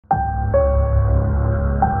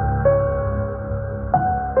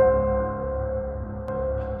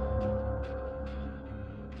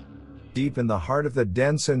Deep in the heart of the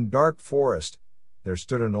dense and dark forest, there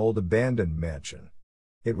stood an old abandoned mansion.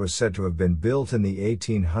 It was said to have been built in the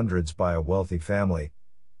 1800s by a wealthy family,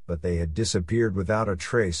 but they had disappeared without a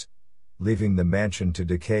trace, leaving the mansion to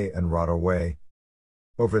decay and rot away.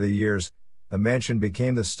 Over the years, the mansion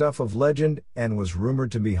became the stuff of legend and was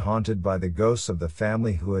rumored to be haunted by the ghosts of the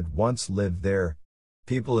family who had once lived there.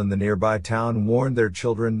 People in the nearby town warned their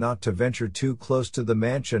children not to venture too close to the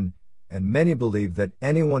mansion, and many believed that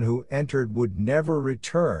anyone who entered would never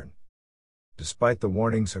return. Despite the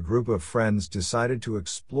warnings, a group of friends decided to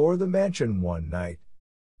explore the mansion one night.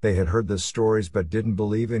 They had heard the stories but didn't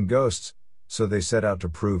believe in ghosts, so they set out to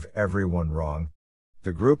prove everyone wrong.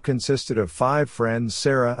 The group consisted of 5 friends: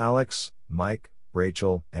 Sarah, Alex, Mike,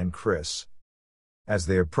 Rachel, and Chris. As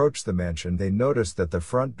they approached the mansion, they noticed that the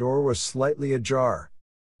front door was slightly ajar.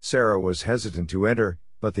 Sarah was hesitant to enter,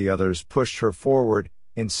 but the others pushed her forward,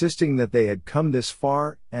 insisting that they had come this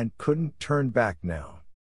far and couldn't turn back now.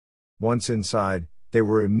 Once inside, they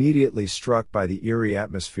were immediately struck by the eerie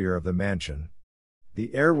atmosphere of the mansion.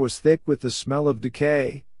 The air was thick with the smell of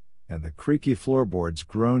decay, and the creaky floorboards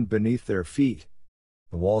groaned beneath their feet.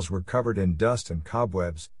 The walls were covered in dust and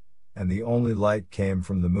cobwebs, and the only light came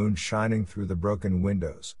from the moon shining through the broken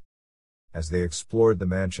windows. As they explored the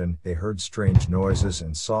mansion, they heard strange noises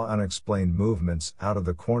and saw unexplained movements out of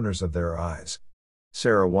the corners of their eyes.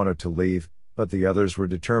 Sarah wanted to leave, but the others were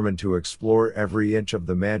determined to explore every inch of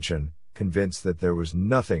the mansion, convinced that there was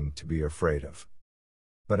nothing to be afraid of.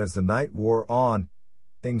 But as the night wore on,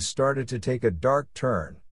 things started to take a dark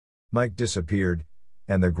turn. Mike disappeared,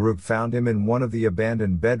 and the group found him in one of the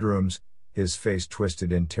abandoned bedrooms, his face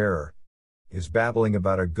twisted in terror. He was babbling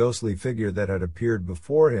about a ghostly figure that had appeared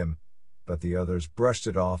before him, but the others brushed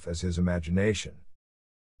it off as his imagination.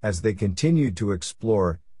 As they continued to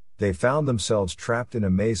explore, they found themselves trapped in a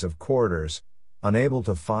maze of corridors, unable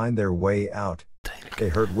to find their way out. They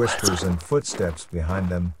heard whispers and footsteps behind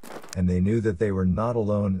them, and they knew that they were not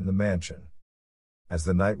alone in the mansion. As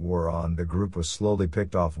the night wore on, the group was slowly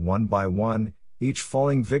picked off one by one, each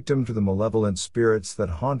falling victim to the malevolent spirits that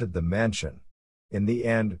haunted the mansion. In the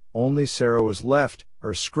end, only Sarah was left,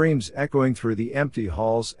 her screams echoing through the empty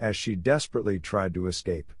halls as she desperately tried to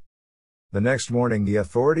escape. The next morning, the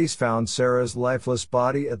authorities found Sarah's lifeless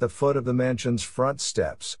body at the foot of the mansion's front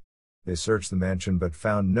steps. They searched the mansion but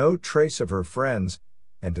found no trace of her friends,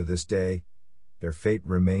 and to this day, their fate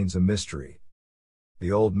remains a mystery. The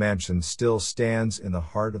old mansion still stands in the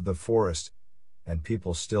heart of the forest, and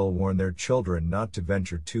people still warn their children not to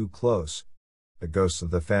venture too close. The ghosts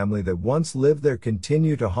of the family that once lived there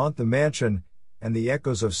continue to haunt the mansion, and the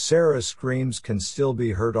echoes of Sarah's screams can still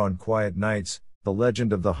be heard on quiet nights. The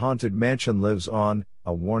legend of the haunted mansion lives on,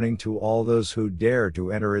 a warning to all those who dare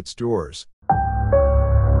to enter its doors.